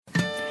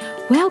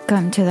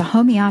Welcome to the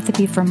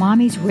Homeopathy for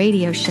Mommies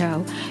radio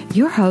show.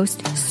 Your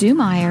host, Sue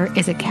Meyer,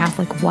 is a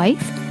Catholic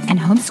wife and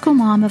homeschool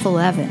mom of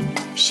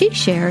 11. She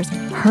shares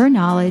her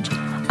knowledge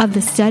of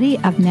the study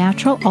of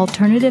natural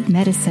alternative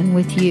medicine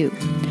with you.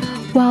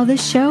 While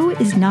this show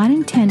is not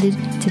intended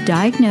to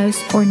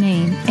diagnose or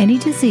name any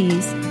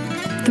disease,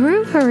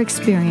 through her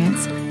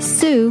experience,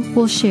 Sue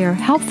will share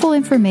helpful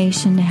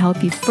information to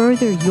help you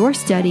further your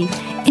study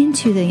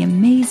into the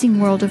amazing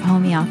world of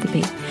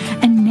homeopathy.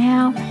 And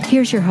now,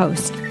 here's your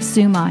host,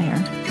 Sue Meyer.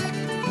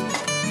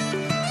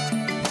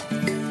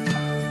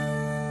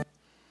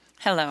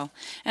 Hello,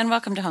 and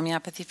welcome to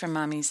Homeopathy for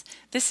Mommies.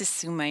 This is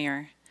Sue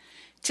Meyer.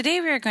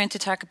 Today we are going to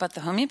talk about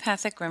the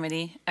homeopathic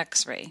remedy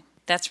X-ray.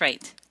 That's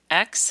right,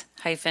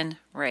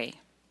 X-ray.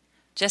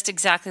 Just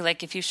exactly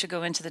like if you should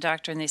go into the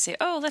doctor and they say,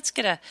 oh, let's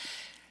get a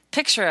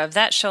picture of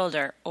that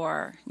shoulder,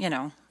 or,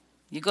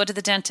 you go to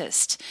the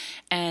dentist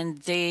and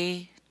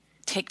they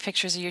take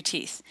pictures of your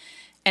teeth,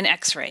 an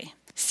X-ray.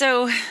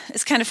 So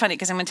it's kind of funny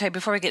because I'm going to tell you,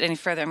 before we get any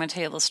further, I'm going to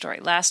tell you a little story.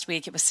 Last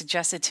week it was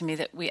suggested to me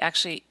that we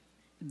actually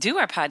do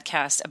our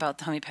podcast about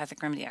the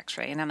homeopathic remedy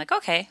X-ray, and I'm like,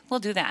 okay, we'll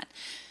do that.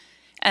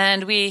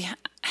 And we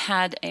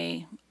had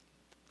a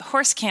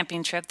horse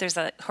camping trip. There's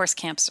horse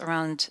camps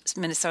around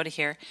Minnesota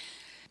here.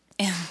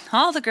 And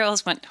all the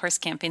girls went horse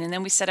camping, and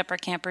then we set up our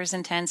campers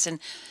and tents, and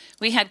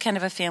we had kind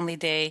of a family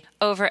day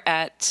over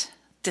at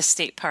the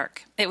state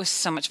park. It was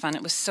so much fun.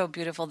 It was so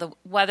beautiful. The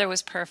weather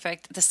was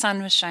perfect. The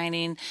sun was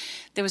shining.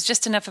 There was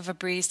just enough of a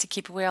breeze to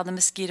keep away all the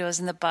mosquitoes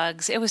and the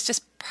bugs. It was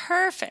just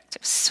perfect.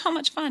 It was so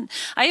much fun.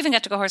 I even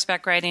got to go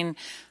horseback riding.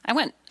 I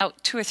went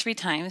out 2 or 3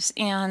 times,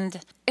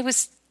 and it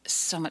was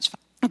so much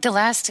fun. The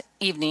last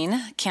evening,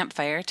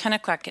 campfire, 10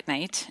 o'clock at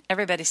night,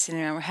 everybody's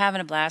sitting around. We're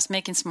having a blast,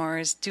 making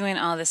s'mores, doing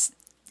all this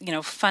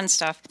fun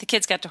stuff. The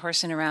kids got to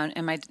horsing around,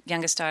 and my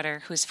youngest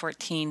daughter, who's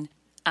 14,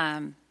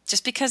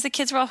 just because the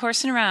kids were all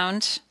horsing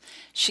around,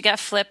 she got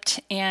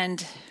flipped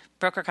and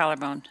broke her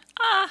collarbone.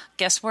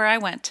 Guess where I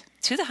went?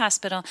 To the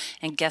hospital,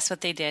 and guess what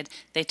they did?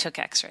 They took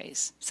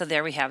X-rays. So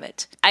there we have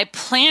it. I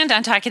planned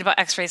on talking about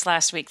X-rays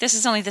last week. This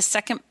is only this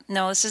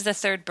is the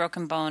third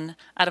broken bone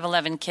out of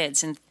 11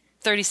 kids in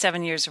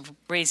 37 years of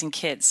raising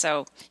kids.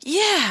 So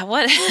yeah,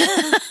 what?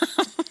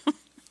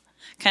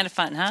 Kind of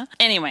fun, huh?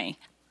 Anyway,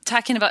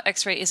 talking about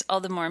X-ray is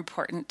all the more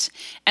important.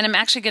 And I'm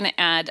actually going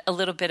to add a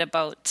little bit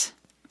about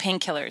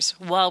painkillers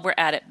while we're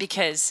at it,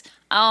 because,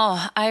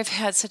 I've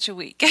had such a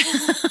week.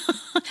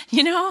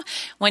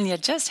 When you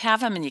just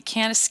have them and you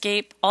can't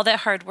escape all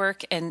that hard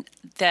work, and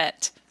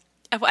that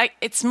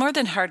it's more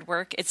than hard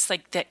work. It's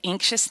like the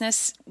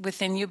anxiousness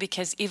within you,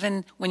 because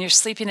even when you're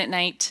sleeping at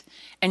night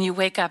and you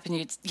wake up and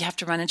you have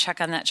to run and check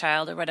on that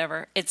child or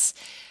whatever, it's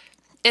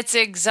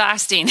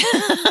exhausting.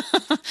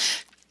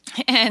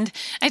 And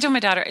I told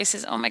my daughter, I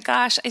says, oh my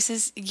gosh, I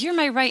says, you're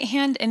my right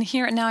hand, and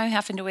here now I'm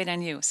having to wait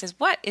on you. I says,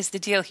 what is the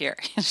deal here?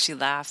 And she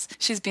laughs.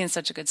 She's being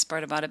such a good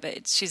sport about it,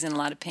 but she's in a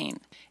lot of pain.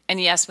 And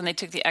yes, when they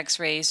took the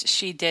X-rays,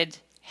 she did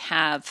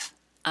have,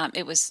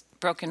 it was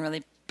broken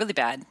really, really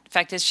bad.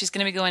 Fact is, she's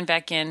going to be going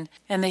back in,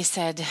 and they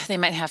said they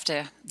might have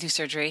to do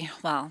surgery.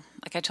 Well,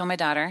 like I told my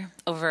daughter,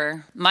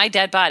 over my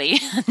dead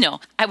body, no,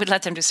 I would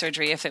let them do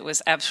surgery if it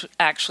was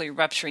actually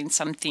rupturing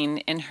something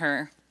in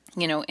her,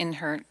 in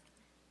her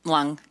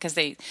lung, because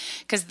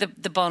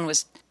the bone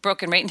was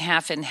broken right in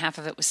half, and half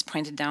of it was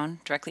pointed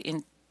down directly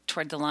in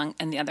toward the lung,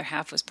 and the other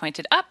half was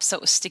pointed up, so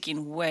it was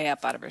sticking way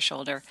up out of her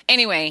shoulder.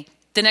 Anyway,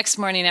 the next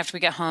morning after we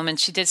got home, and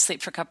she did sleep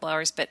for a couple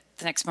hours, but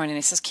the next morning I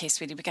says, okay,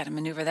 sweetie, we got to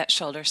maneuver that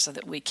shoulder so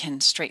that we can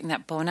straighten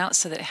that bone out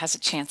so that it has a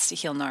chance to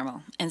heal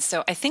normal. And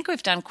so I think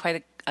we've done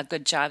quite a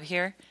good job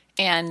here,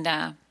 and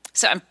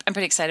so I'm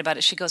pretty excited about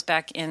it. She goes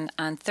back in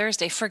on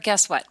Thursday for,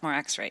 guess what, more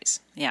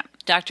X-rays. Yeah,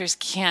 doctors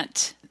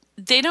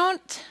they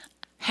don't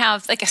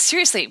have,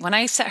 seriously, when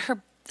I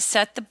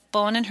set the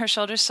bone in her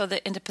shoulder so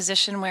that into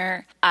position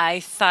where I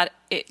thought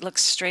it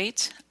looked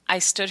straight, I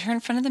stood her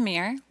in front of the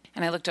mirror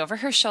and I looked over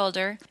her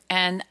shoulder,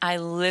 and I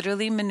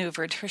literally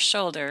maneuvered her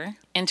shoulder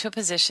into a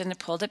position,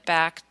 pulled it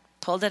back,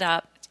 pulled it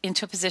up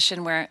into a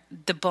position where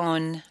the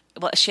bone,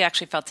 she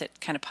actually felt it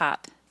kind of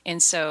pop.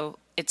 And so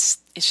it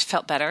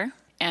felt better,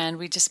 and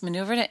we just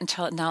maneuvered it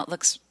until now it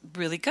looks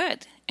really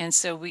good. And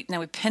so we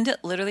pinned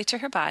it literally to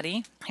her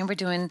body, and we're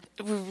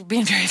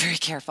being very, very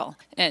careful.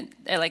 And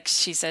like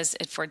she says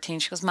at 14,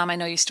 she goes, Mom, I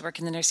know you used to work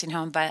in the nursing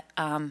home, but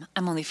I'm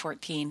only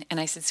 14. And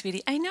I said,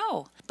 sweetie, I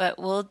know, but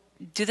we'll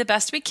do the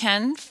best we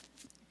can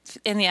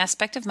in the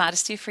aspect of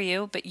modesty for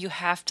you, but you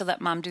have to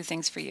let Mom do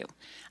things for you.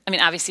 I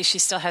mean, obviously she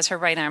still has her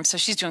right arm, so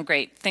she's doing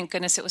great. Thank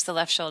goodness it was the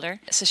left shoulder.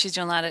 So she's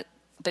doing a lot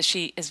but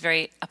she is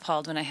very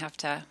appalled when I have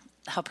to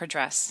help her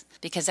dress,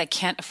 because I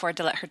can't afford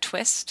to let her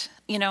twist,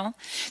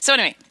 So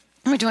anyway,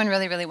 we're doing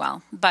really, really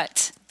well.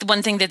 But the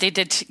one thing that they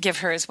did give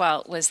her as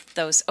well was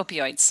those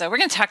opioids. So we're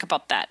going to talk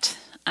about that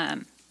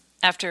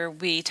after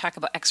we talk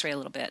about X-ray a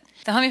little bit.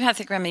 The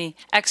homeopathic remedy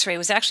X-ray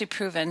was actually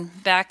proven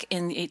back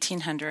in the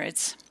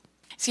 1800s.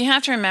 So you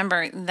have to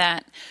remember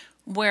that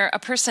where a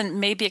person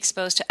may be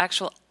exposed to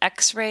actual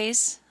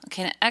X-rays,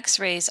 okay, now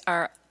X-rays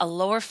are a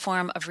lower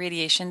form of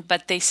radiation,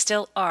 but they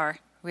still are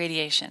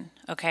radiation,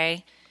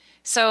 okay?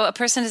 So a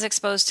person is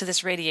exposed to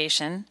this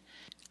radiation.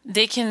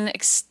 They can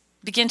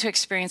begin to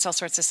experience all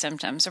sorts of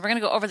symptoms. And we're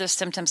going to go over those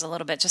symptoms a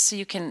little bit just so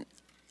you can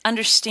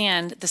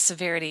understand the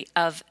severity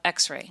of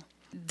X-ray.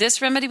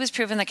 This remedy was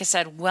proven, like I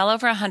said, well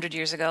over 100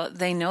 years ago.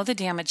 They know the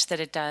damage that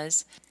it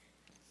does.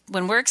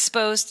 When we're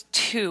exposed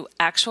to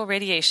actual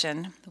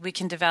radiation, we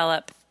can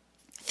develop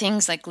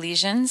things like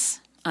lesions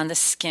on the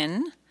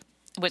skin,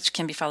 which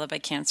can be followed by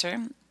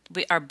cancer.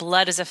 Our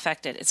blood is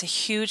affected. It's a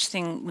huge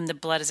thing when the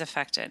blood is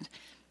affected.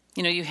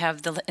 You know, you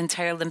have the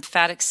entire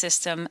lymphatic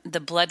system. The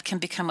blood can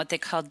become what they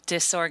call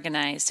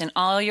disorganized. In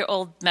all your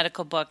old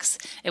medical books,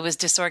 it was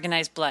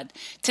disorganized blood.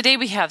 Today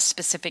we have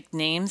specific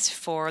names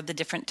for the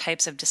different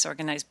types of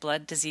disorganized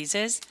blood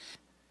diseases.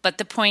 But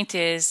the point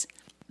is,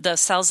 the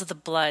cells of the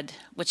blood,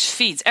 which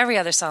feeds every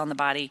other cell in the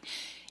body,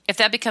 if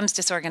that becomes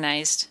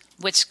disorganized,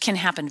 which can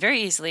happen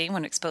very easily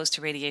when exposed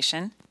to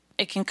radiation,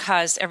 it can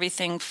cause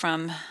everything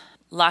from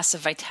loss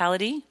of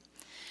vitality,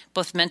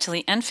 both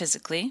mentally and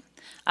physically.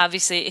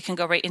 Obviously, it can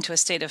go right into a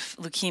state of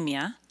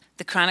leukemia.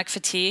 The chronic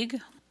fatigue,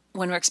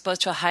 when we're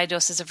exposed to a high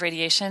doses of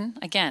radiation,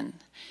 again,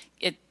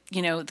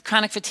 the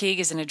chronic fatigue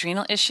is an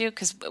adrenal issue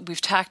because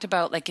we've talked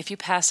about, like, if you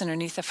pass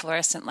underneath a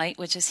fluorescent light,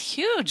 which is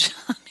huge.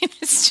 I mean,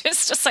 it's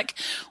just like,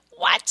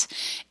 what?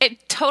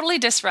 It totally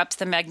disrupts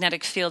the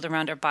magnetic field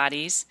around our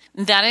bodies.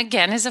 That,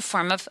 again, is a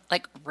form of,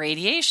 like,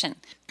 radiation.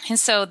 And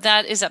so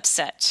that is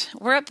upset.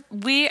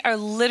 We are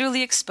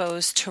literally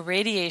exposed to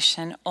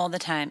radiation all the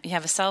time. You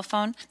have a cell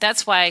phone.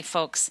 That's why,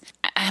 folks,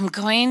 I'm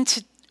going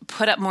to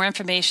put up more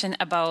information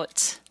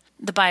about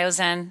the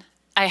BioZen.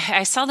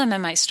 I sell them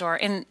in my store,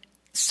 and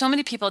so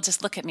many people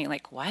just look at me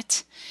like,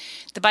 what?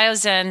 The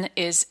BioZen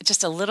is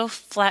just a little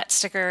flat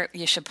sticker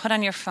you should put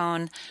on your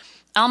phone.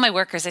 All my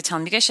workers, I tell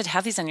them, you guys should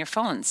have these on your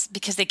phones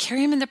because they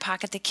carry them in their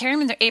pocket. They carry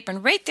them in their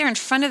apron right there in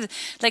front of,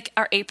 like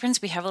our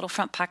aprons, we have little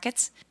front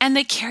pockets, and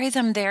they carry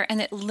them there,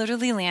 and it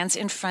literally lands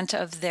in front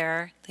of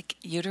their, like,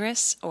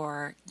 uterus,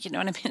 or, you know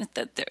what I mean?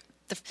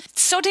 It's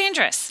so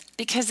dangerous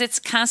because it's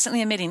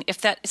constantly emitting.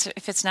 If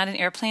it's not in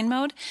airplane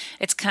mode,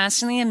 it's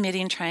constantly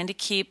emitting, trying to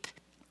keep,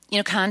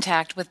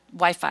 contact with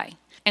Wi-Fi.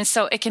 And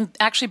so it can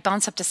actually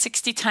bounce up to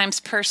 60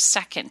 times per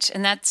second,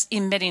 and that's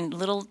emitting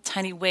little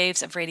tiny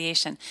waves of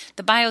radiation.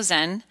 The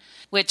BioZen,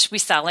 which we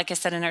sell, like I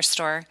said, in our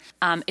store,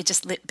 it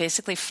just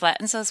basically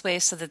flattens those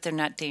waves so that they're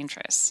not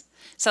dangerous.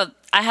 So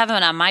I have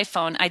it on my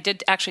phone. I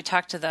did actually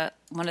talk to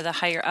one of the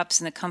higher ups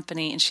in the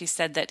company, and she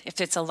said that if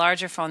it's a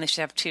larger phone, they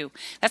should have two.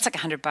 That's like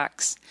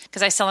 $100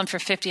 because I sell them for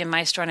 $50 in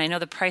my store, and I know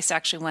the price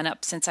actually went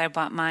up since I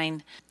bought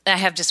mine. I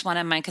have just one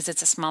on mine because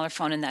it's a smaller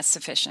phone, and that's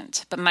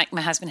sufficient. But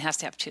my husband has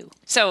to have two.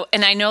 So,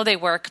 and I know they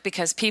work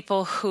because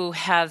people who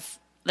have,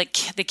 like,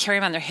 they carry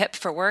them on their hip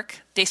for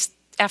work,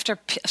 after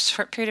a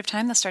short period of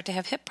time, they'll start to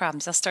have hip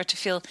problems. They'll start to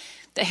feel,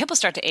 the hip will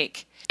start to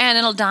ache. And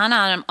it'll dawn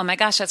on them, oh my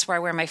gosh, that's where I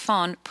wear my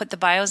phone, put the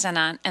BioZen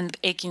on, and the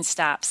aching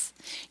stops.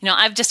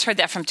 I've just heard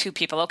that from two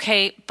people,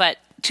 okay? But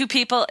two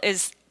people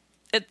is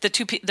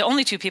the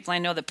only two people I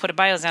know that put a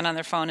BioZen on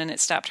their phone and it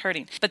stopped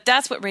hurting. But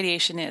that's what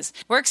radiation is.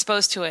 We're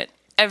exposed to it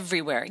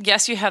everywhere.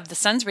 Yes, you have the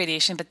sun's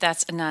radiation, but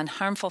that's a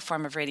non-harmful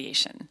form of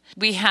radiation.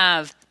 We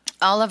have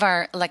all of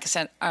our, like I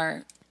said,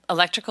 our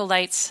electrical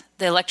lights,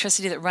 the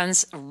electricity that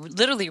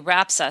literally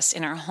wraps us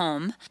in our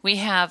home.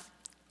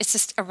 It's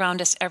just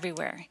around us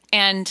everywhere.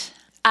 And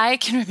I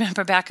can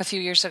remember back a few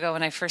years ago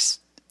when I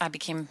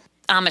became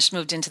Amish,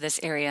 moved into this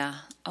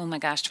area,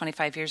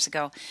 25 years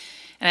ago.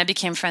 And I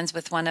became friends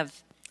with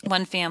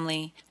one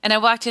family. And I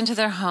walked into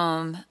their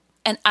home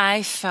and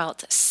I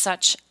felt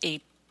such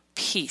a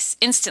peace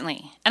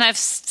instantly. And I've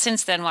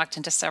since then walked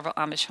into several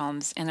Amish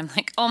homes and I'm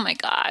like, oh my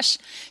gosh,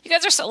 you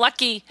guys are so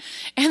lucky.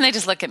 And they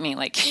just look at me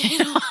like,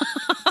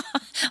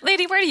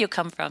 lady, where do you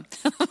come from?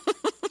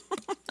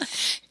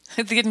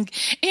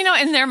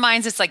 In their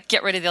minds, it's like,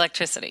 get rid of the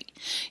electricity,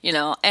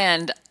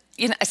 and,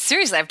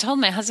 seriously, I've told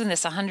my husband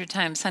this 100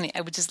 times, honey,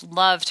 I would just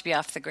love to be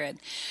off the grid.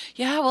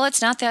 Yeah, well,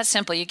 it's not that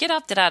simple. You get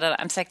up, da-da-da.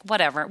 I'm like,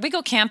 whatever. We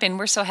go camping.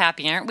 We're so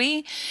happy, aren't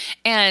we?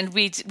 And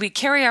we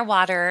carry our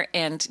water,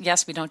 and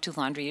yes, we don't do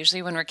laundry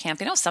usually when we're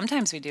camping. Oh,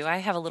 sometimes we do. I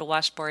have a little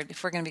washboard.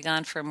 If we're going to be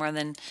gone for more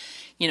than,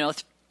 4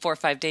 or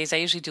 5 days, I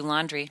usually do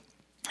laundry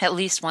at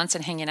least once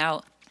and hang it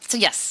out. So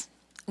yes,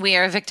 we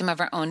are a victim of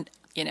our own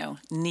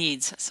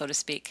needs, so to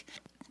speak.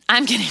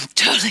 I'm getting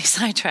totally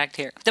sidetracked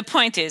here. The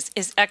point is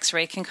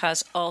X-ray can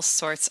cause all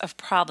sorts of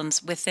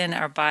problems within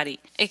our body.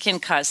 It can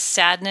cause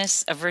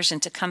sadness, aversion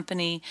to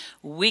company,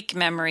 weak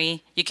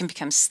memory. You can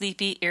become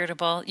sleepy,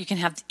 irritable. You can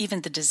have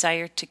even the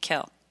desire to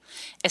kill,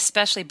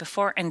 especially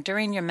before and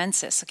during your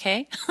menses,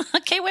 okay?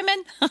 Okay,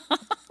 women?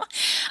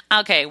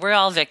 Okay, we're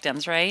all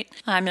victims, right?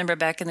 I remember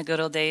back in the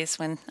good old days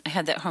when I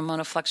had that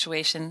hormonal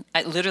fluctuation,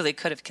 I literally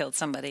could have killed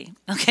somebody,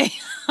 okay?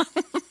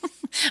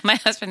 My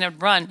husband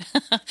had run.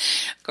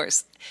 Of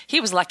course, he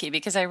was lucky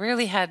because I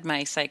rarely had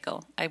my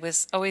cycle. I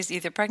was always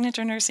either pregnant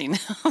or nursing.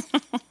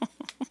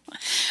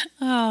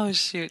 Oh,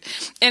 shoot.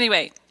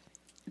 Anyway,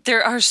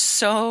 there are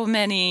so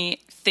many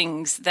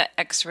things that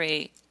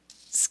X-ray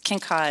can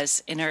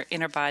cause in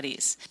our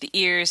bodies. The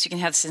ears, you can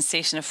have the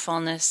sensation of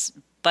fullness,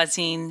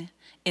 buzzing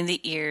in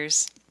the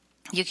ears.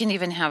 You can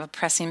even have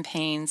pressing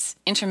pains,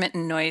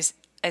 intermittent noise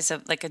as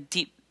like a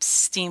deep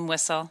steam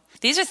whistle.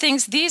 These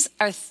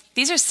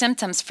are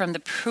symptoms from the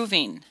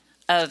proving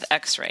of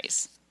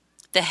X-rays.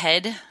 The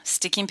head,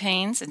 sticking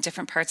pains in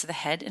different parts of the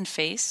head and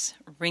face,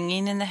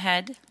 ringing in the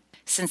head,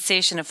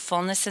 sensation of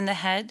fullness in the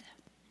head,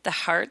 the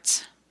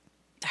heart.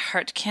 The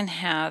heart can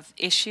have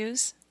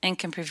issues and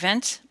can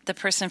prevent the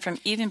person from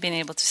even being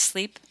able to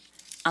sleep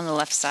on the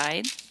left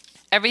side.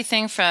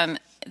 Everything from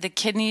the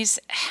kidneys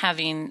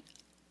having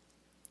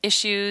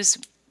issues,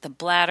 the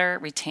bladder,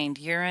 retained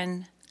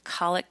urine,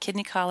 colic,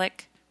 kidney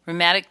colic,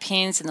 rheumatic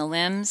pains in the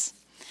limbs.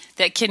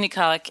 That kidney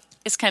colic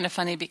is kind of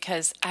funny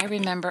because I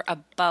remember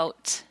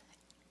about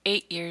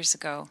 8 years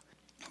ago,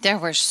 there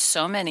were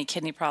so many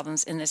kidney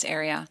problems in this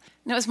area.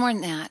 No, it was more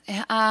than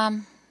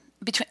that.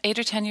 Between 8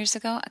 or 10 years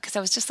ago, because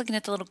I was just looking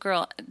at the little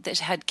girl that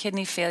had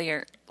kidney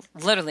failure,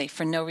 literally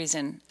for no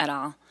reason at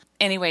all.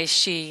 Anyway,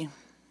 she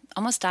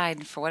almost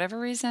died for whatever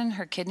reason.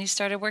 Her kidneys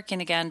started working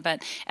again.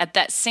 But at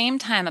that same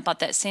time, about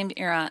that same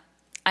era,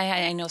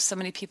 I know so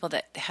many people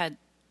that had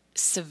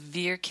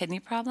severe kidney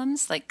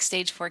problems, like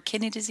stage 4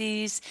 kidney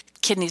disease,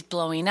 kidneys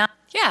blowing up.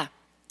 Yeah,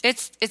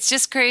 it's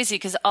just crazy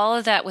because all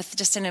of that with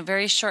just in a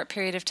very short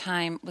period of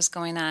time was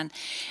going on.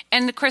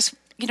 And of course,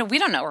 we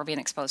don't know what we're being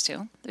exposed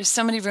to. There's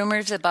so many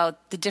rumors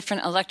about the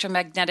different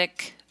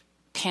electromagnetic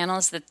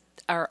panels that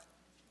are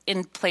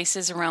in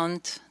places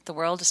around the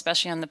world,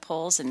 especially on the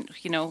poles. And,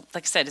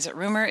 like I said, is it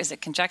rumor? Is it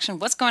conjecture?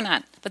 What's going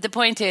on? But the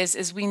point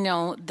is we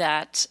know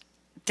that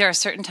there are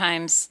certain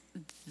times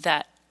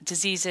that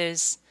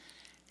diseases,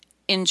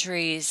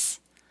 injuries,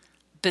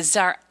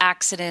 bizarre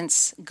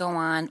accidents go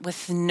on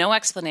with no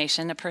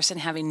explanation, a person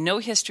having no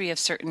history of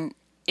certain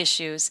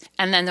issues,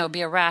 and then there'll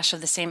be a rash of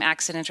the same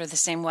accident or the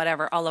same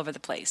whatever all over the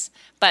place.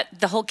 But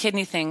the whole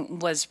kidney thing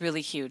was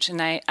really huge,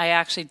 and I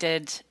actually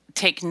did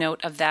take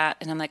note of that,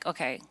 and I'm like,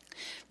 okay,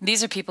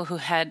 these are people who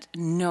had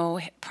no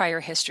prior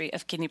history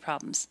of kidney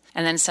problems.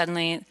 And then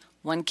suddenly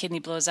one kidney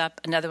blows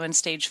up, another one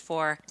stage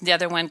 4, the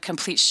other one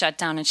complete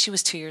shutdown, and she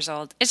was 2 years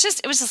old. It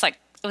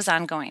was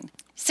ongoing.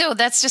 So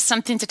that's just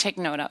something to take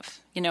note of.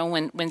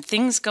 When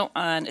things go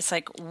on, it's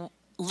like,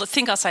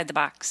 think outside the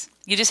box.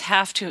 You just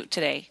have to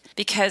today.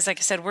 Because, like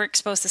I said, we're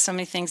exposed to so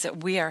many things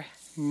that we are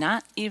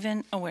not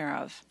even aware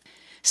of.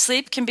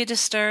 Sleep can be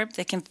disturbed.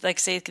 They can,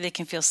 they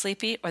can feel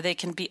sleepy or they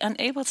can be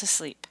unable to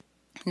sleep.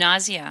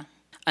 Nausea,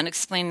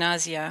 unexplained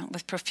nausea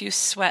with profuse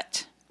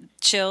sweat.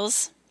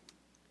 Chills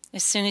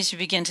as soon as you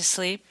begin to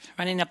sleep,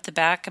 running up the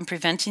back and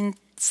preventing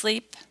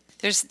sleep.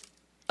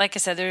 Like I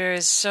said, there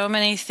is so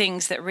many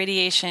things that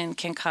radiation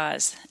can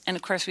cause. And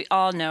of course, we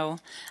all know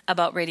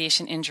about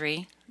radiation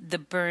injury, the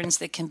burns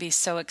that can be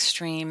so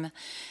extreme,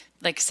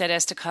 like I said,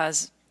 as to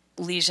cause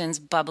lesions,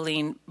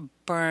 bubbling,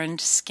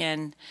 burned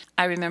skin.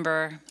 I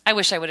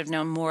wish I would have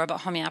known more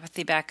about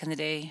homeopathy back in the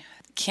day.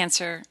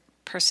 Cancer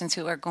persons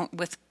who are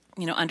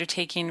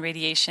undertaking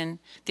radiation.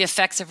 The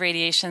effects of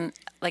radiation,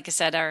 like I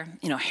said, are,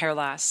 hair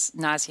loss,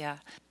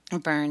 nausea,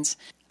 burns.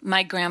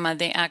 My grandma,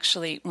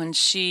 when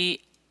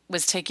she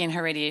was taking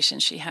her radiation,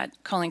 she had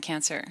colon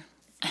cancer.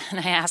 And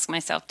I asked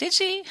myself, did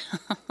she?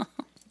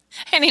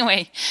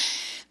 Anyway,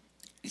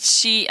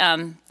 she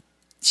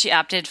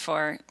opted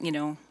for,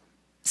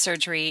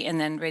 surgery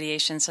and then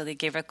radiation. So they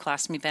gave her a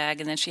colostomy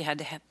bag and then she had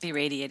to be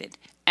radiated.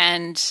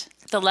 And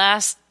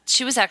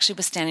she was actually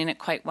withstanding it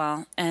quite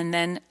well. And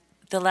then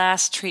the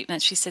last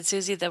treatment, she said,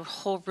 Susie, the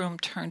whole room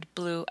turned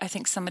blue. I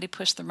think somebody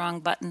pushed the wrong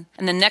button.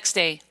 And the next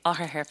day, all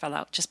her hair fell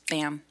out, just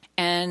bam.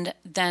 And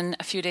then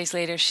a few days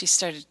later, she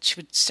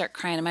would start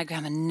crying. And my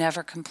grandma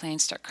never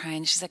complained, start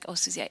crying. She's like, oh,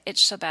 Susie, I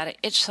itch so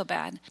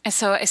bad. And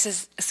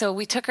so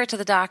we took her to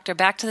the doctor,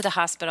 back to the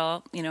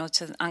hospital,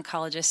 to the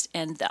oncologist.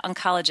 And the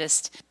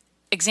oncologist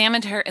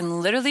examined her and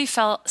literally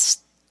fell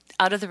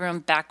out of the room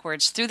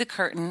backwards through the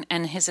curtain.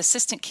 And his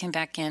assistant came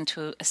back in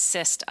to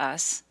assist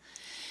us.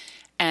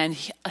 And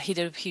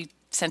he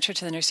sent her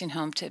to the nursing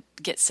home to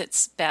get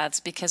sitz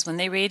baths because when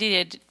they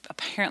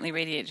apparently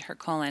radiated her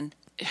colon,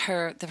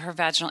 her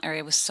vaginal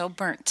area was so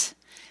burnt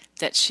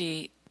that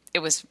it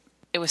was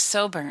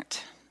so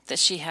burnt that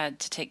she had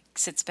to take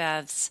sitz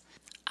baths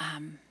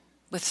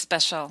with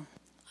special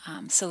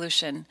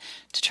solution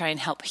to try and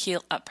help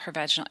heal up her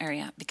vaginal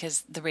area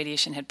because the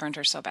radiation had burned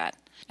her so bad.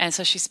 And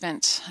so she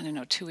spent,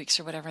 2 weeks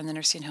or whatever in the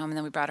nursing home, and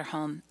then we brought her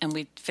home and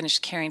we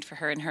finished caring for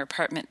her in her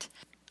apartment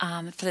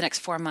for the next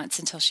 4 months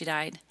until she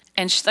died.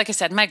 And like I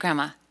said, my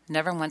grandma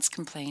never once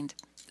complained.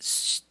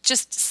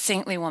 Just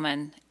saintly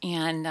woman.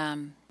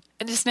 And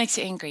it just makes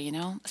you angry,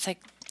 It's like,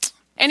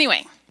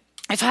 anyway,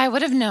 if I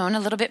would have known a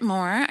little bit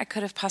more, I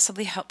could have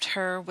possibly helped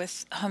her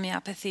with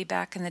homeopathy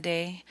back in the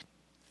day.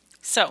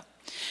 So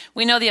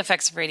we know the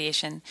effects of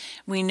radiation.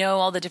 We know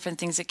all the different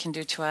things it can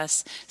do to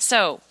us.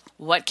 So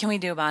what can we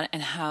do about it,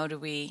 and how do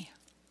we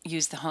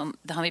use the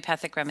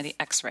homeopathic remedy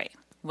X-ray?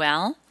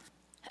 Well,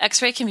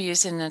 X-ray can be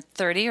used in a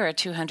 30 or a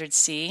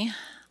 200C.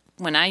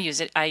 When I use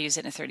it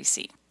in a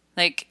 30C.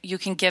 Like, you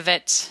can give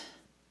it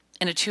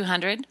in a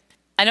 200.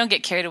 I don't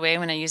get carried away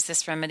when I use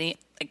this remedy.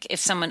 like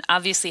if someone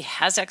obviously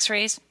has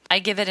x-rays, I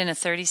give it in a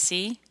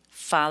 30C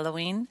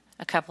following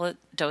a couple of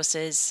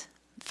doses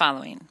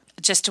following,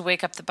 just to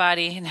wake up the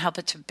body and help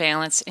it to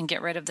balance and get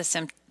rid of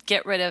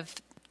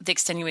the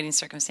extenuating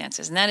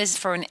circumstances. And that is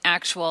for an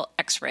actual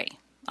x-ray.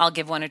 I'll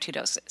give 1 or 2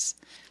 doses.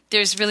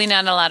 There's really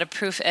not a lot of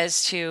proof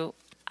as to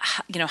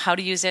how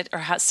to use it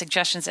or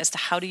suggestions as to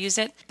how to use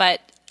it.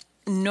 But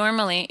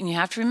normally, and you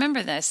have to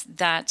remember this,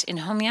 that in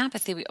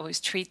homeopathy, we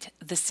always treat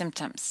the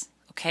symptoms,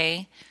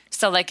 okay?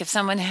 So like if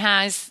someone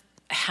has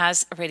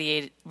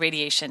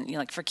radiation,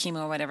 like for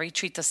chemo or whatever, you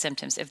treat those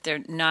symptoms. If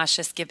they're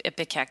nauseous, give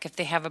Ipecac. If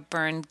they have a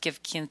burn,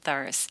 give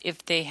Keantharis.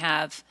 If they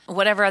have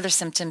whatever other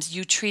symptoms,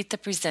 you treat the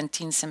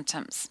presenting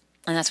symptoms.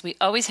 And we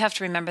always have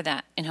to remember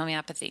that in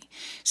homeopathy.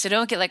 So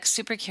don't get like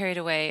super carried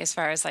away as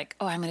far as like,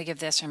 oh, I'm going to give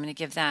this or I'm going to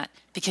give that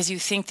because you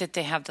think that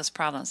they have those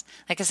problems.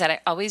 Like I said, I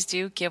always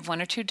do give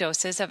 1 or 2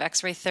 doses of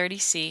X-ray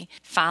 30C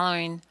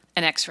following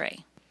an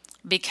X-ray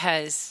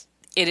because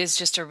it is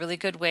just a really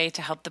good way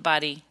to help the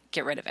body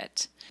get rid of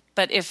it.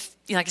 But if,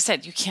 like I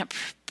said, you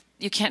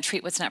can't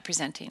treat what's not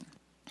presenting.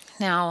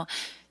 Now,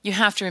 you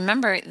have to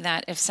remember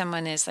that if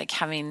someone is like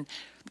having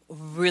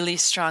really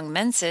strong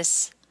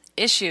menses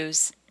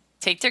issues,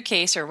 take their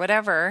case or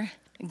whatever,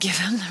 give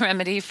them the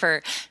remedy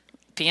for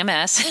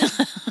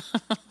PMS.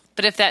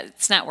 But if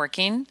that's not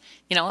working,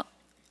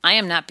 I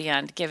am not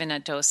beyond giving a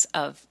dose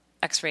of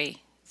X-ray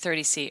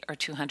 30C or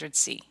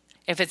 200C.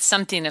 If it's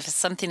something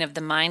of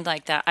the mind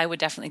like that, I would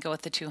definitely go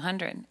with the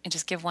 200 and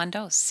just give 1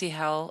 dose, see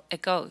how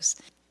it goes.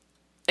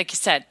 Like you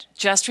said,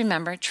 just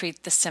remember,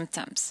 treat the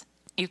symptoms.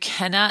 You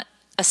cannot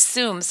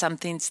assume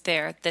something's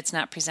there that's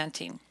not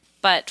presenting.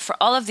 But for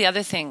all of the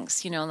other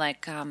things,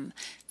 like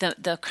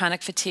the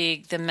chronic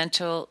fatigue, the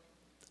mental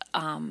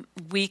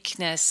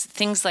weakness,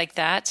 things like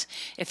that,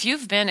 if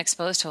you've been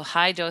exposed to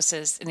high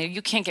doses and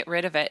you can't get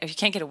rid of it, or you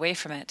can't get away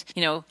from it,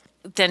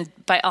 then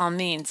by all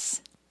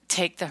means,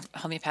 take the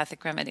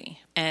homeopathic remedy.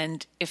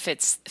 And if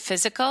it's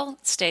physical,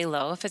 stay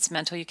low. If it's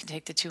mental, you can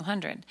take the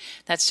 200.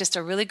 That's just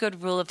a really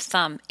good rule of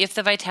thumb. If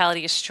the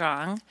vitality is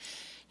strong,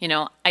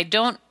 I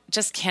don't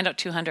just hand out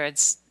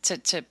 200s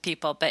to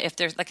people, but if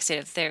they're, like I said,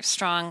 if they're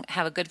strong,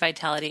 have a good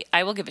vitality,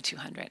 I will give it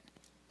 200.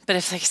 But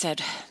if, like I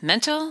said,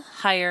 mental,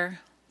 higher,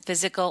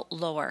 physical,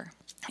 lower.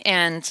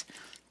 And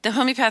the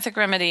homeopathic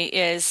remedy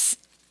is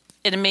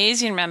an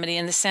amazing remedy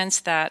in the sense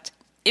that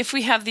if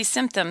we have these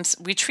symptoms,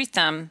 we treat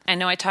them. I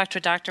know I talked to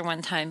a doctor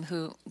one time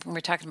when we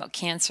were talking about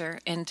cancer,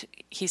 and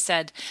I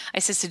said,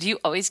 so do you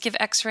always give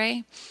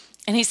X-ray?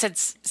 And he said,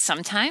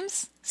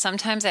 sometimes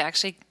I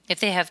actually, if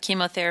they have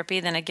chemotherapy,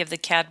 then I give the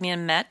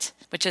cadmium met,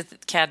 which is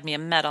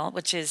cadmium metal,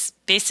 which is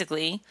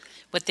basically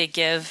what they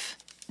give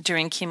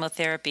during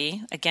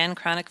chemotherapy. Again,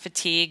 chronic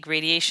fatigue,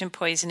 radiation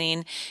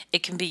poisoning,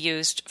 it can be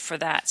used for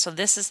that. So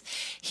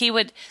he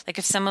would, like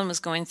if someone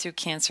was going through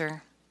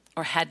cancer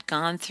or had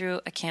gone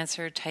through a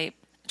cancer type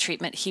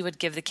treatment, he would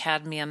give the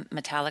cadmium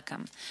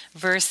metallicum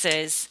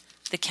versus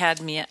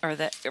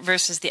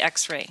the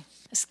X-ray.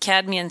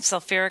 Cadmium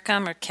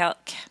sulfuricum or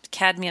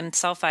cadmium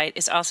sulfide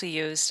is also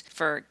used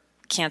for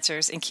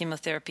cancers and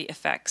chemotherapy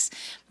effects.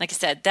 Like I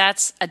said,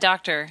 that's a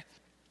doctor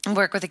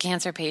work with a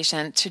cancer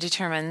patient to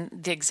determine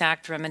the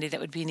exact remedy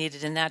that would be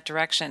needed in that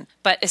direction.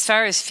 But as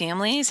far as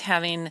families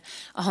having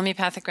a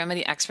homeopathic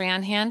remedy X-ray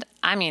on hand,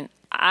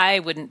 I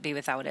wouldn't be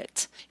without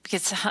it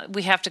because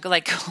we have to go,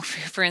 like,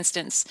 for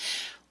instance,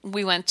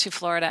 we went to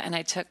Florida and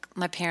I took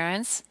my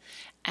parents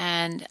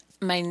and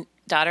my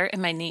daughter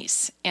and my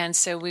niece. And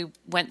so we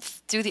went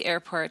through the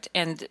airport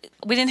and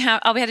all we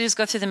had to do was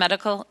go through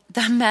the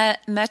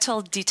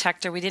metal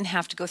detector. We didn't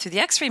have to go through the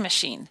X-ray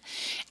machine.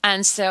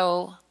 And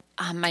so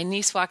my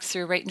niece walked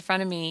through right in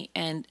front of me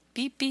and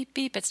beep, beep,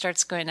 beep, it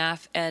starts going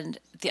off. And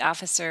the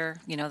officer,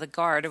 the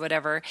guard or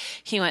whatever,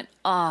 he went,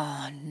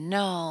 oh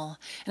no.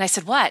 And I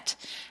said, what?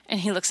 And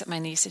he looks at my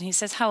niece and he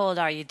says, how old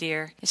are you,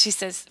 dear? And she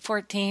says,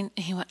 14.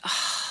 And he went,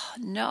 oh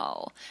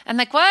no. I'm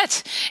like,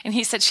 what? And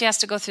he said, she has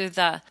to go through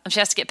she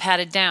has to get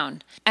patted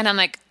down. And I'm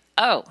like,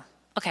 oh,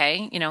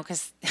 okay,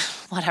 because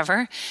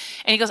whatever.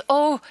 And he goes,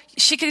 oh,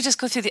 she could just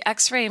go through the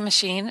X-ray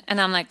machine. And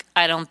I'm like,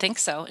 I don't think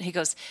so. And he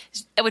goes,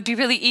 it would be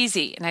really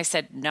easy. And I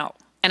said, no.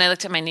 And I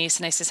looked at my niece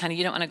and I says, honey,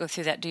 you don't want to go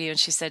through that, do you? And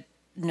she said,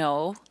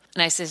 no.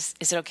 And I says,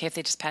 is it okay if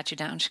they just pat you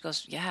down? She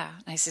goes, yeah.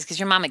 And I says, because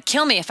your mom would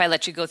kill me if I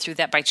let you go through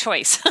that by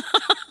choice.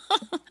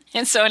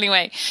 And so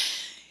anyway,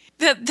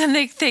 then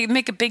they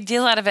make a big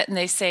deal out of it and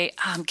they say,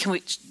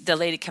 the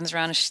lady comes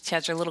around and she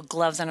has her little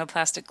gloves on, her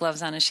plastic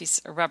gloves on, and she's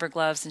rubber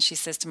gloves. And she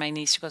says to my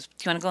niece, she goes, do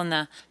you want to go in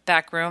the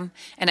back room?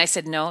 And I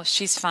said, no,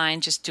 she's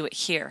fine. Just do it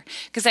here.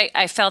 Because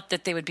I felt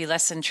that they would be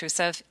less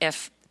intrusive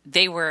if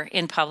they were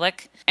in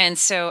public. And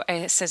so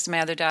I says to my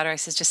other daughter, I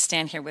says, just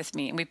stand here with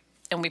me.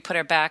 And we put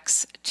our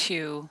backs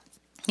to,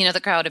 the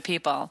crowd of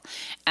people.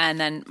 And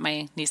then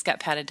my niece got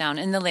patted down.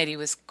 And the lady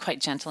was quite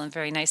gentle and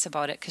very nice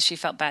about it because she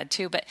felt bad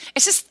too. But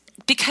it's just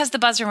because the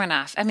buzzer went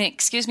off.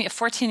 Excuse me, a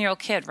 14-year-old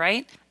kid,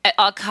 right? At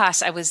all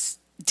costs, I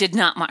did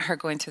not want her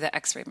going through the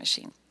X-ray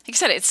machine. Like I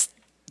said, it's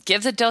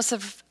give the dose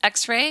of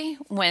X-ray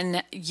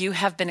when you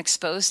have been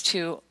exposed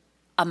to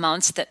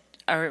amounts that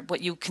are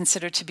what you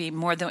consider to be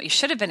more than what you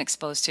should have been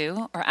exposed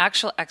to, or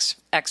actual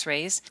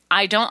x-rays.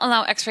 I don't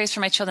allow x-rays for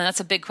my children. That's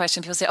a big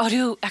question. People say, oh,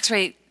 do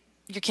x-ray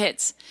your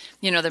kids,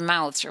 their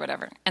mouths or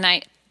whatever. And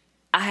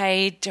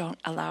I don't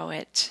allow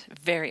it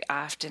very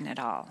often at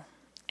all.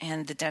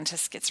 And the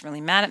dentist gets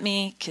really mad at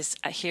me because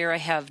here I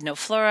have no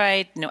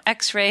fluoride, no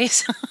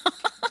x-rays.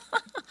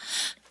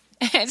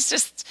 It's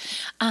just,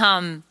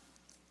 but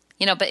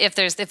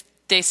if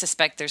they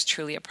suspect there's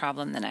truly a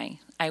problem, then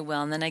I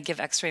will. And then I give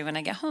x-ray when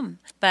I get home.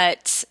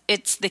 But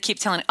they keep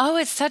telling me, oh,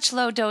 it's such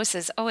low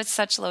doses. Oh, it's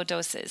such low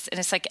doses. And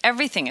it's like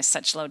everything is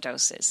such low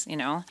doses,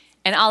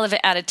 And all of it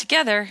added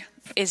together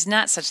is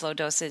not such low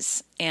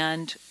doses.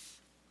 And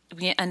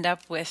we end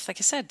up with,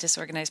 like I said,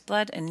 disorganized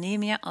blood,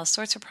 anemia, all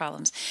sorts of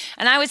problems.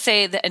 And I would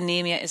say that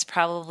anemia is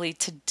probably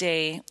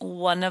today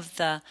one of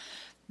the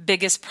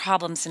biggest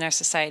problems in our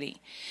society.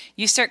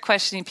 You start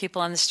questioning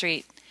people on the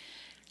street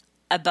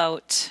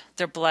about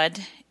their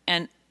blood,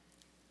 and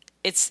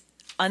it's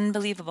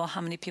unbelievable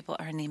how many people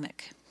are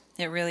anemic.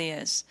 It really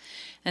is.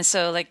 And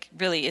so,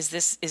 really, is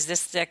this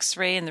the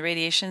X-ray and the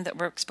radiation that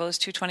we're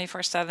exposed to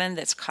 24/7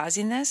 that's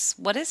causing this?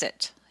 What is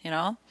it?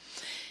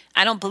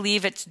 I don't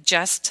believe it's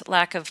just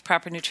lack of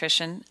proper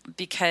nutrition,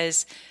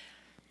 because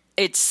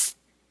it's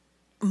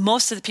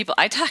most of the people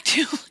I talk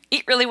to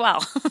eat really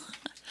well.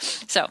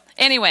 So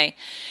anyway,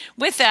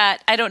 with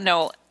that, I don't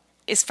know,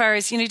 as far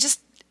as,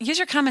 just use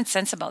your common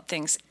sense about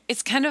things.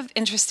 It's kind of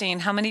interesting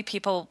how many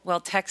people will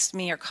text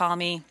me or call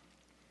me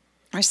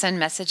or send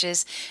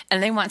messages,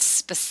 and they want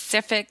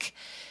specific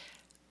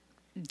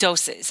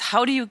doses.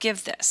 How do you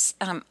give this?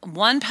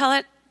 1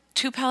 pellet,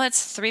 2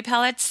 pellets, 3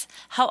 pellets?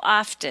 How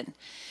often?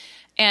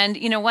 And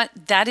you know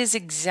what? That is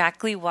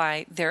exactly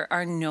why there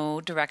are no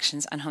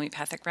directions on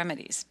homeopathic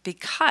remedies,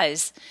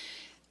 because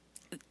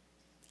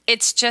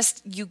it's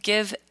just you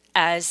give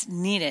as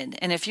needed.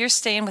 And if you're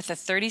staying with a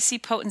 30C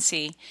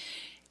potency,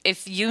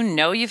 if you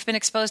know you've been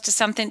exposed to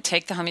something,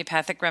 take the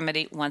homeopathic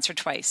remedy once or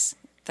twice,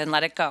 then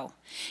let it go.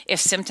 If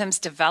symptoms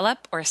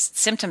develop or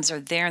symptoms are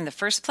there in the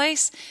first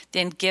place,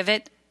 then give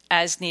it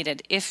as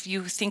needed. If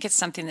you think it's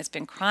something that's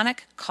been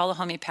chronic, call a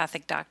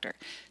homeopathic doctor.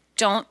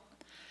 Don't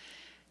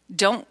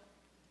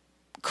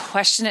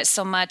question it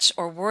so much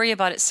or worry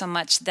about it so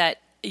much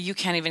that you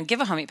can't even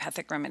give a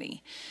homeopathic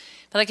remedy.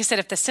 But like I said,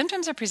 if the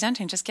symptoms are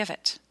presenting, just give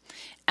it.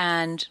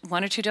 And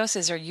 1 or 2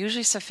 doses are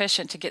usually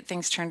sufficient to get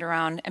things turned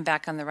around and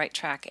back on the right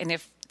track. And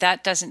if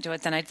that doesn't do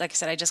it, then like I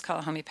said, I just call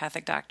a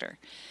homeopathic doctor.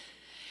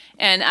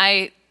 And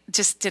I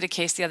just did a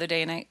case the other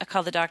day, and I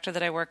called the doctor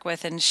that I work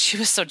with, and she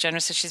was so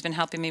generous that she's been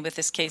helping me with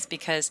this case,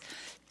 because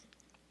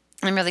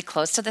I'm really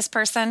close to this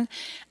person,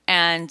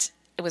 and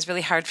it was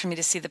really hard for me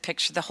to see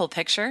the whole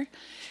picture.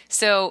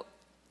 So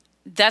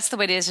that's the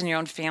way it is in your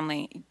own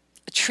family.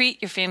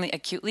 Treat your family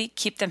acutely,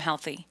 keep them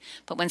healthy.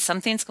 But when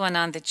something's going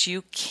on that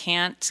you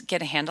can't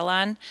get a handle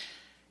on,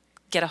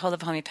 get a hold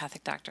of a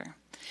homeopathic doctor.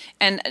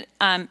 And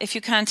if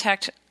you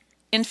contact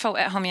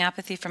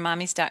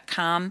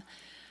info@homeopathyformommies.com,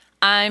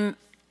 I'm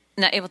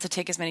not able to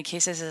take as many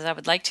cases as I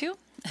would like to,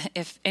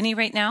 if any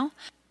right now.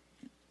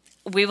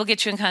 We will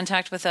get you in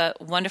contact with a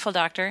wonderful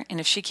doctor, and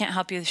if she can't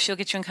help you, she'll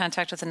get you in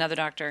contact with another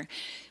doctor.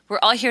 We're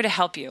all here to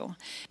help you,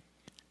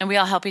 and we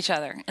all help each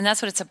other, and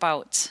that's what it's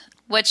about.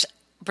 Which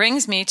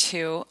brings me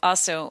to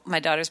also my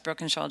daughter's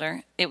broken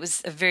shoulder. It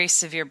was a very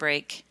severe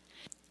break.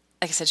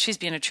 Like I said, she's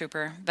being a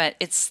trooper, but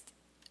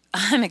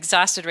I'm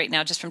exhausted right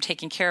now just from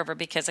taking care of her,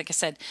 because, like I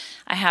said,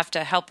 I have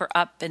to help her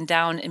up and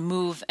down and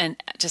move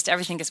and just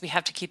everything, because we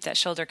have to keep that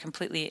shoulder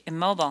completely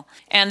immobile.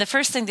 And the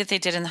first thing that they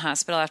did in the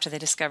hospital after they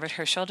discovered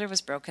her shoulder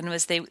was broken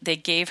was they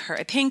gave her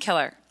a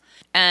painkiller.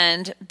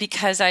 And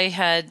because I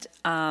had,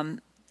 I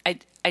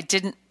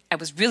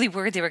was really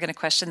worried they were going to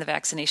question the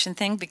vaccination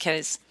thing,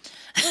 because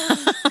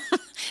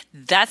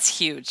that's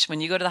huge.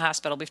 When you go to the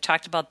hospital, we've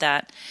talked about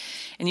that,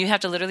 and you have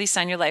to literally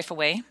sign your life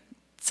away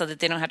so that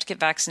they don't have to get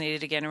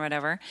vaccinated again or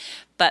whatever.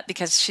 But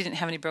because she didn't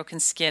have any broken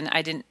skin,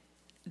 they didn't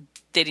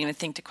even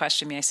think to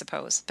question me, I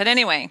suppose. But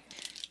anyway,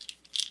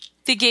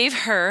 they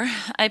gave her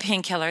a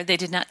painkiller. They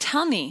did not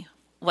tell me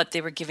what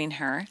they were giving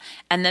her.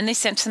 And then they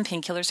sent some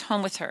painkillers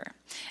home with her.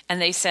 And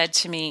they said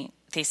to me,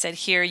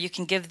 here, you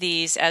can give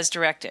these as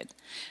directed.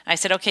 I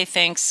said, okay,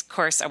 thanks. Of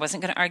course, I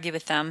wasn't going to argue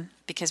with them,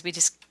 because we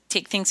just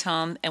take things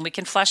home and we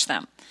can flush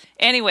them.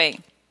 Anyway,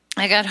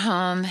 I got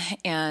home,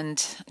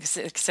 and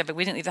except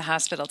we didn't leave the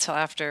hospital till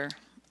after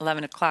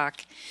 11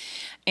 o'clock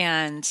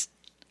and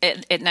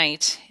at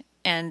night.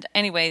 And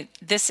anyway,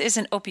 this is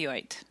an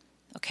opioid,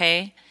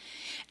 okay?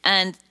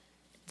 And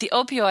the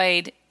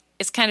opioid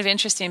is kind of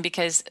interesting,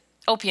 because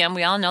opium,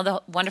 we all know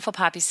the wonderful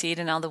poppy seed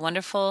and all the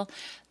wonderful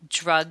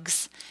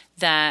drugs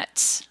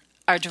that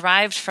are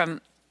derived from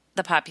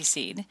the poppy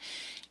seed.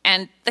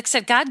 And like I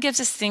said, God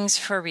gives us things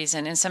for a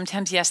reason, and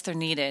sometimes, yes, they're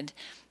needed.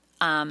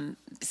 I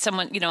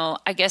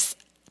guess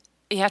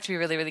you have to be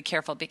really, really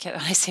careful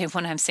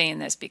when I'm saying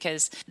this,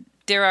 because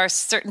there are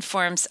certain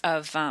forms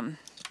of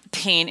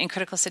pain in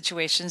critical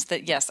situations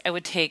that, yes, I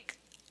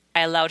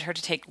allowed her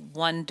to take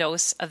 1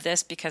 dose of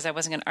this, because I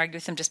wasn't going to argue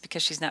with him just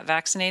because she's not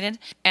vaccinated.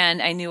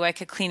 And I knew I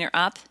could clean her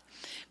up.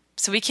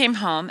 So we came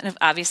home, and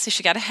obviously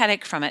she got a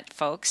headache from it,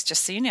 folks,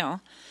 just so you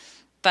know.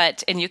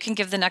 And you can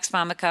give the Nux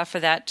Vomica for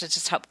that to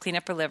just help clean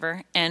up her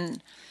liver.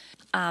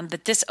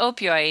 But this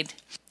opioid,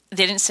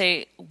 they didn't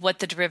say what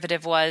the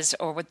derivative was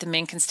or what the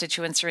main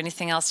constituents or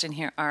anything else in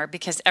here are,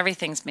 because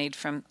everything's made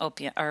from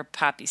opium or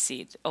poppy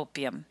seed,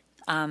 opium.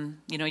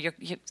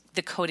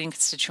 The coating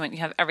constituent, you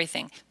have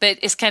everything. But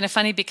it's kind of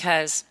funny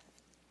because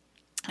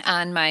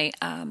on my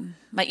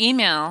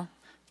email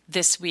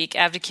this week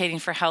advocating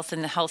for health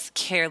in the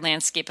healthcare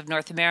landscape of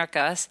North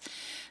America,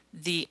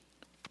 the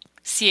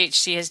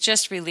CHC has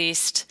just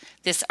released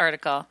this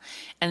article,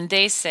 and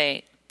they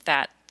say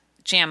that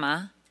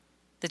JAMA,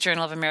 the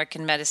Journal of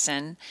American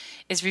Medicine,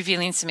 is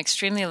revealing some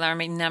extremely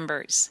alarming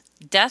numbers.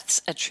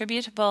 Deaths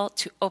attributable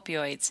to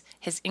opioids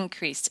has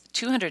increased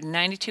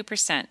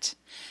 292%,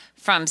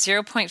 from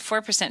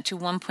 0.4% to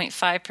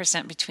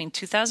 1.5% between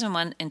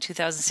 2001 and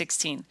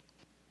 2016.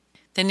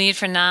 The need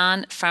for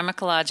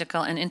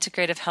non-pharmacological and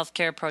integrative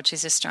healthcare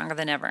approaches is stronger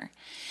than ever.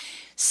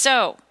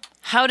 So,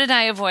 how did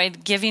I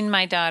avoid giving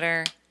my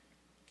daughter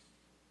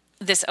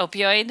this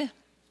opioid?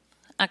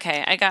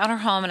 Okay, I got her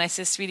home and I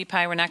said, sweetie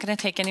pie, we're not going to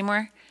take any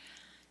more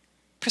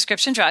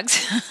prescription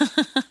drugs.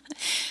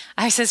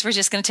 I says, we're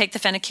just going to take the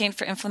phenytoin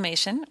for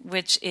inflammation,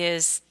 which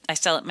is, I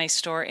sell at my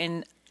store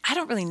in, I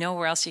don't really know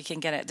where else you can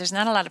get it. There's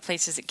not a lot of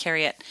places that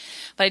carry it,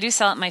 but I do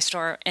sell it at my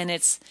store, and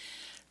it's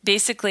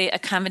basically a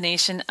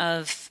combination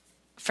of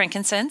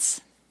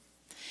frankincense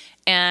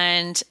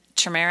and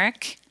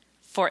turmeric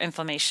for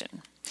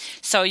inflammation.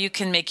 So you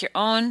can make your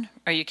own,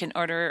 or you can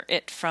order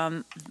it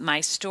from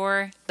my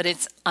store, but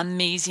it's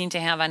amazing to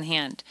have on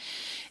hand.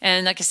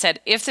 And like I said,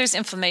 if there's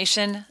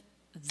inflammation,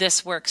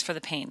 this works for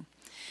the pain.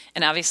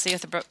 And obviously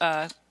with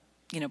a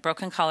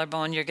broken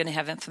collarbone, you're going to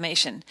have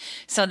inflammation.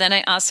 So then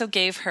I also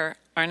gave her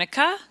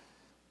arnica,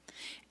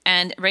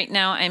 and right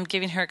now I'm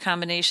giving her a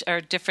combination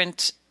or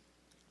different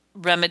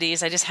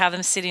remedies. I just have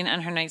them sitting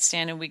on her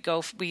nightstand, and we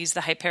use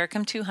the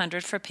Hypericum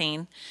 200 for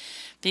pain,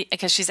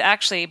 because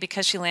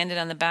because she landed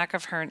on the back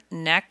of her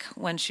neck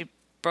when she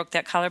broke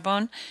that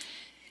collarbone.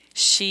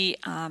 She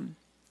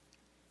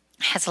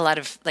has a lot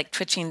of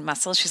twitching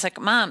muscles. She's like,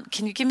 Mom,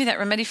 can you give me that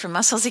remedy for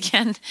muscles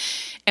again?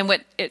 And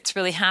what it's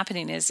really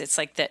happening is it's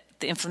like that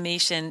the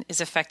inflammation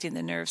is affecting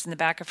the nerves in the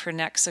back of her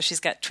neck. So she's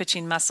got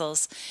twitching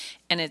muscles,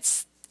 and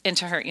it's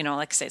into her,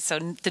 like I said. So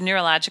the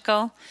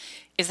neurological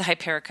is the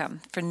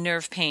Hypericum for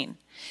nerve pain.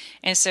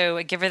 And so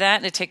I give her that,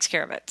 and it takes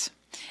care of it.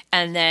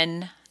 And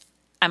then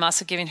I'm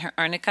also giving her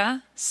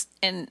arnica,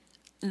 and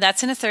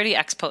that's in a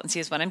 30x potency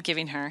is what I'm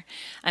giving her.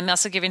 I'm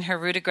also giving her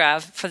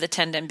Rudigrav for the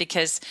tendon,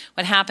 because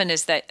what happened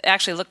is that it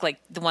actually looked like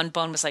the one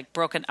bone was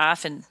broken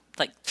off and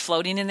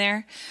floating in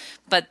there,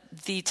 but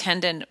the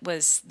tendon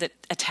that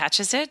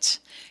attaches it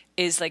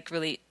is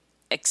really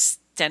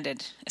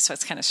extended, so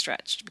it's kind of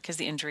stretched because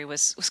the injury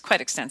was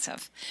quite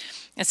extensive.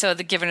 And so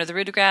the giving her the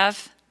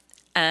Rudigrav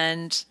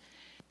and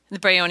the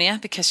Bryonia,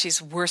 because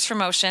she's worse for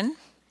motion,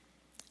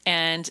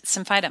 and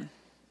Symphytum.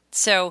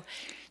 So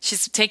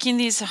she's taking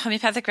these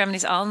homeopathic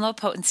remedies all in low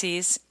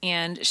potencies,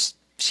 and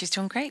she's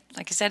doing great.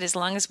 Like I said, as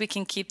long as we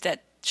can keep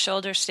that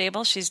shoulder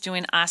stable, she's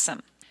doing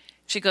awesome.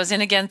 She goes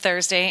in again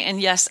Thursday, and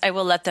yes, I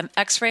will let them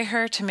x-ray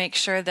her to make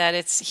sure that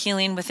it's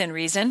healing within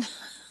reason.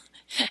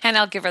 And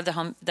I'll give her the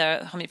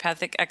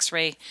homeopathic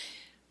x-ray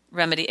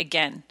remedy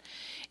again.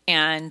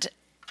 And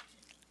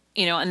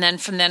and then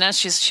from then on,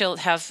 she'll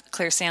have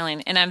clear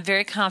sailing. And I'm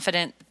very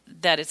confident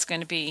that it's going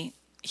to be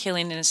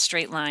healing in a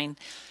straight line.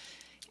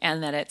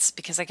 And that it's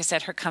because, like I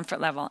said, her comfort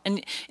level.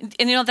 And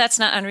that's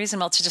not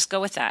unreasonable to just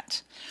go with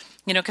that.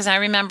 Because I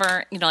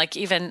remember,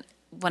 even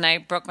when I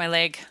broke my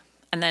leg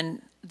and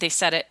then they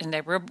said it and I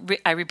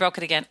rebroke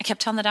it again. I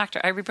kept telling the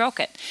doctor, I rebroke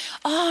it.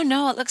 Oh,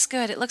 no, it looks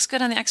good. It looks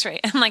good on the x-ray.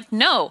 I'm like,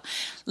 no,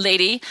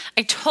 lady,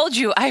 I told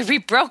you I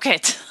rebroke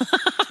it.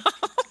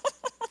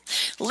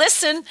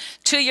 Listen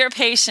to your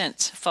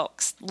patient,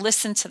 folks.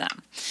 Listen to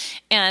them.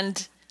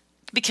 And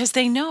because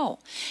they know.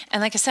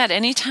 And like I said,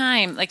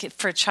 anytime,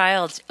 for a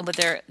child with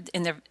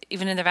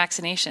even in their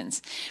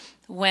vaccinations,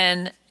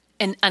 when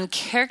an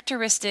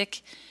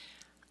uncharacteristic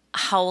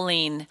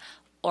howling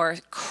or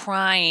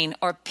crying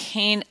or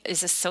pain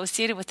is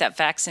associated with that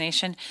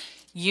vaccination,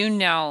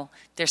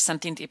 there's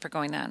something deeper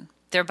going on.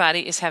 Their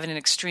body is having an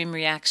extreme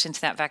reaction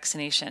to that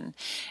vaccination.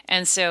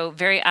 And so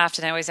very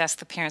often I always ask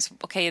the parents,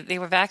 okay, they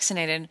were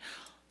vaccinated.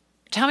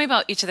 Tell me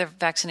about each of their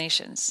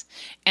vaccinations.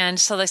 And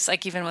so that's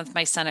even with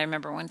my son, I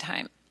remember one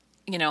time,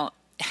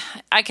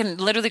 I can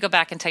literally go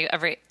back and tell you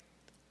every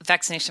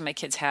vaccination my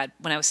kids had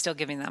when I was still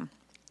giving them.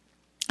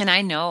 And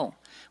I know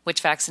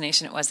which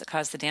vaccination it was that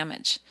caused the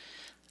damage.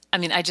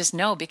 I just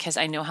know because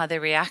I know how they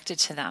reacted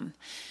to them.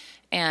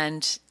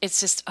 And it's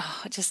just,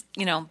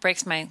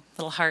 breaks my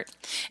little heart.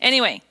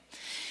 Anyway,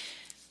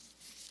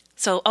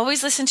 so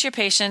always listen to your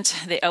patient.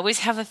 They always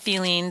have a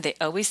feeling. They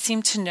always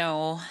seem to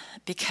know,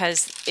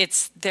 because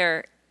it's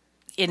their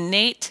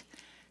innate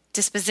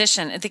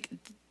disposition.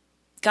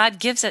 God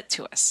gives it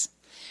to us.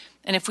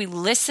 And if we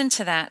listen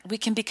to that, we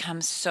can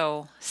become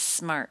so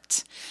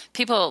smart.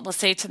 People will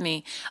say to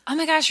me, oh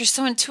my gosh, you're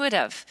so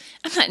intuitive.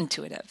 I'm not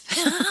intuitive.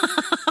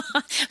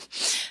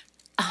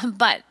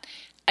 But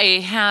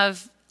I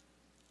have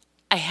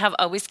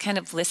always kind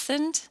of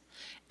listened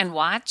and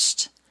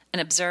watched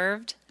and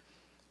observed.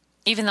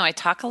 Even though I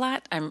talk a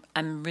lot,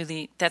 I'm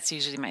really, that's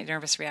usually my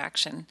nervous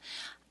reaction.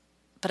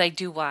 But I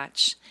do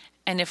watch.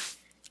 And if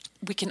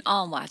we can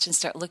all watch and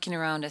start looking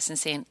around us and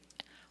saying,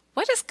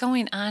 what is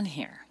going on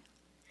here?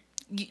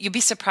 You'll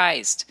be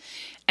surprised.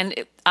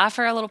 And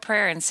offer a little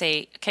prayer and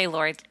say, okay,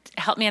 Lord,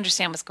 help me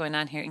understand what's going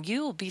on here.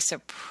 You will be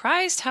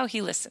surprised how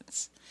he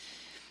listens.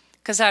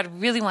 Because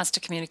God really wants to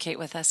communicate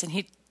with us.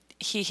 And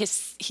he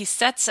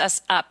sets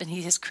us up, and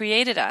he has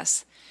created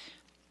us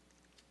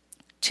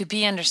to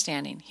be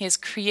understanding. He has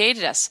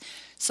created us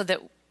so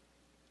that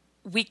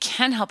we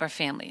can help our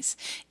families,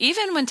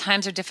 even when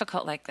times are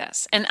difficult like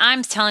this. And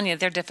I'm telling you,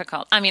 they're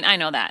difficult. I mean, I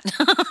know that.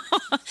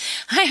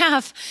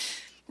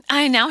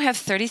 I now have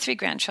 33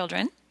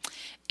 grandchildren,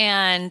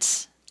 and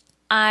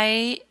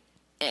I'm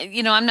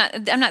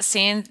not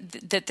saying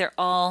that they're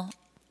all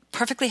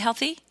perfectly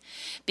healthy,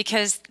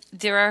 because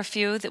there are a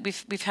few that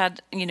we've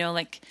had,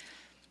 like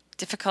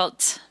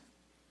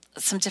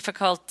some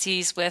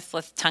difficulties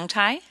with tongue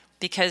tie,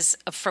 because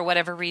for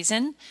whatever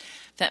reason,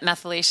 that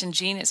methylation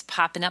gene is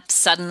popping up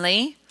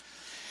suddenly.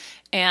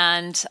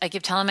 And I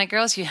keep telling my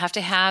girls, you have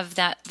to have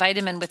that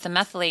vitamin with the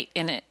methylate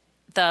in it,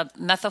 the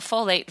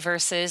methylfolate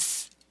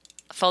versus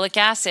folic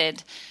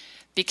acid,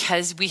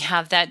 because we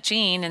have that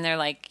gene. And they're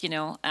like,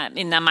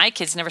 now my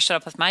kids never showed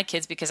up with my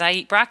kids because I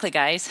eat broccoli,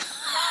 guys.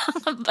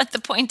 But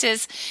the point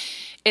is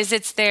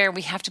it's there.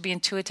 We have to be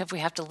intuitive. We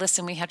have to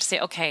listen. We have to say,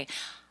 okay,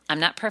 I'm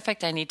not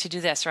perfect. I need to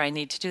do this, or I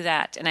need to do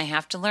that. And I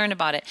have to learn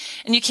about it.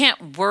 And you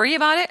can't worry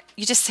about it.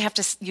 You just have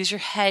to use your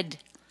head,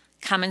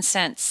 common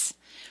sense,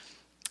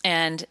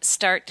 and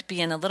start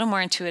being a little more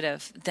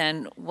intuitive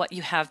than what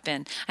you have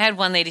been. I had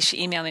one lady,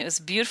 she emailed me. It was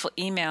a beautiful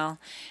email.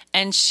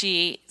 And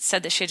she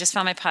said that she had just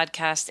found my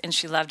podcast and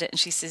she loved it. And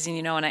she says,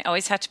 and I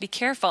always have to be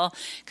careful,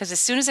 because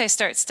as soon as I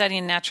start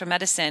studying natural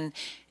medicine,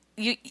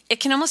 it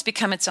can almost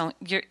become its own,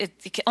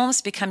 it can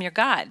almost become your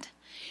God.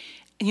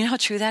 And you know how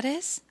true that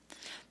is?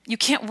 You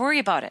can't worry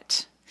about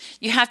it.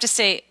 You have to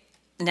say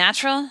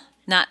natural,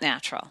 not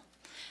natural.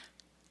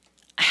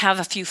 Have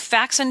a few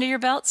facts under your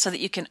belt so that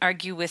you can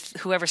argue with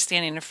whoever's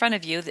standing in front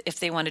of you if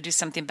they want to do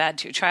something bad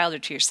to your child or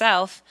to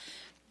yourself.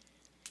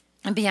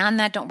 And beyond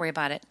that, don't worry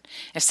about it.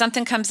 If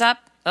something comes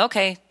up,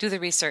 okay, do the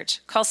research.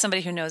 Call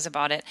somebody who knows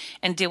about it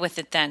and deal with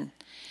it then.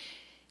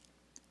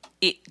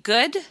 Eat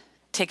good,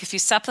 take a few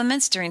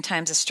supplements during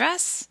times of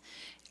stress,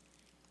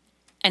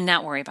 and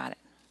not worry about it.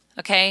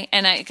 Okay?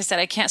 And like I said,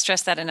 I can't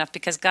stress that enough,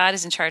 because God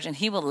is in charge, and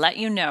he will let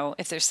you know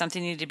if there's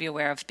something you need to be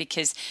aware of,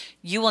 because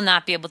you will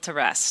not be able to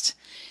rest.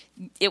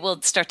 It will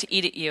start to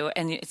eat at you,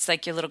 and it's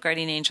like your little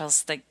guardian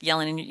angel's like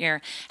yelling in your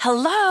ear,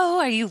 hello,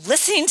 are you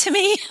listening to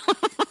me?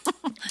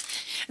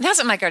 That's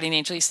what my guardian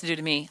angel used to do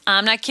to me.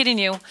 I'm not kidding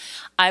you.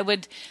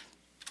 It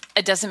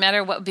doesn't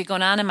matter what would be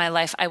going on in my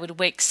life, I would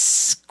wake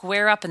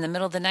square up in the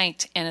middle of the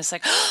night, and it's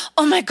like,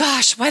 oh my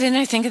gosh, why didn't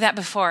I think of that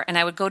before? And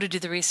I would go to do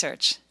the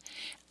research.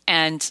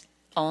 And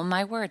oh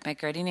my word, my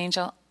guardian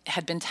angel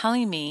had been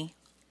telling me,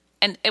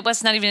 and it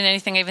was not even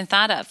anything I even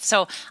thought of.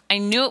 So I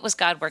knew it was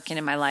God working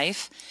in my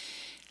life.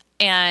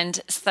 And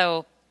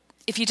so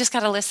if you just got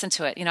to listen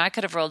to it, I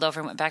could have rolled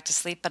over and went back to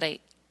sleep, but I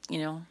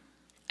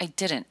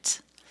didn't.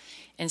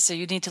 And so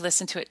you need to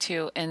listen to it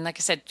too. And like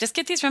I said, just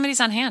get these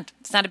remedies on hand.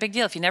 It's not a big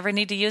deal. If you never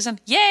need to use them,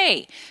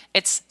 yay!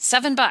 It's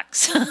 $7.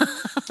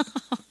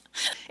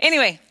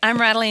 Anyway, I'm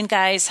rattling,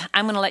 guys.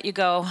 I'm going to let you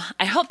go.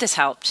 I hope this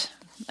helped.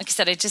 Like I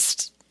said,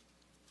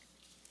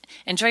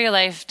 enjoy your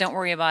life. Don't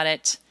worry about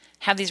it.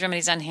 Have these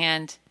remedies on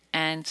hand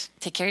and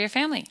take care of your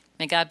family.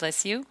 May God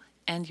bless you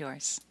and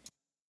yours.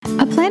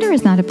 A planner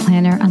is not a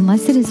planner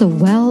unless it is a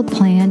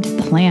well-planned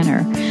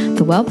planner.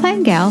 The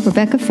Well-Planned Gal,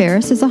 Rebecca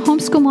Ferris, is a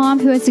homeschool mom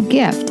who has a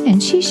gift,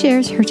 and she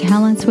shares her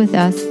talents with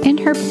us in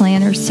her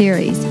planner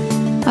series.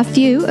 A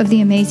few of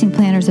the amazing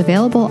planners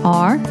available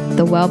are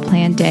the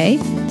Well-Planned Day,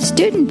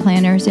 Student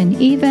Planners, and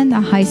even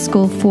the High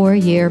School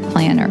 4-Year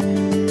Planner.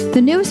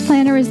 The newest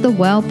planner is the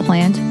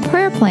Well-Planned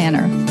Prayer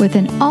Planner with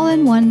an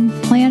all-in-one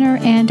planner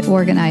and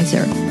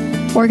organizer.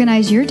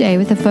 Organize your day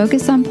with a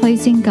focus on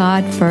placing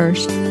God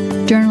first.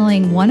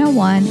 Journaling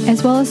 101,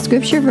 as well as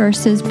scripture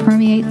verses,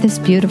 permeate this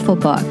beautiful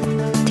book.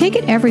 Take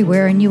it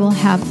everywhere and you will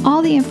have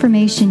all the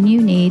information you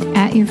need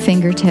at your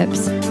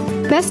fingertips.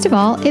 Best of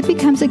all, it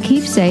becomes a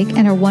keepsake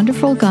and a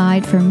wonderful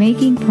guide for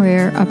making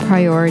prayer a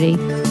priority.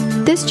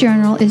 This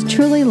journal is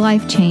truly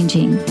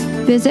life-changing.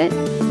 Visit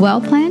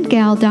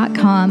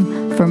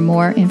wellplannedgal.com for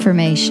more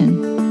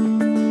information.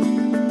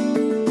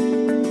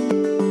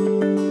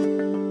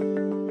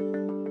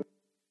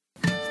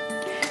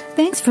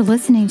 Thanks for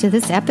listening to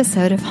this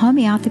episode of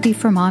Homeopathy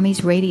for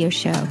Mommies radio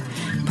show.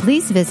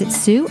 Please visit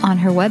Sue on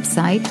her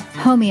website,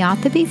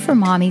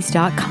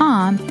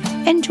 homeopathyformommies.com,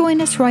 and join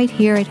us right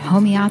here at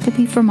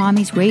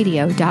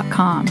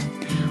homeopathyformommiesradio.com,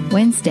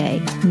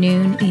 Wednesday,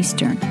 noon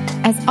Eastern.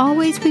 As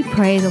always, we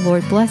pray the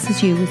Lord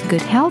blesses you with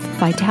good health,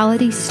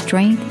 vitality,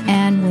 strength,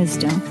 and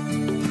wisdom.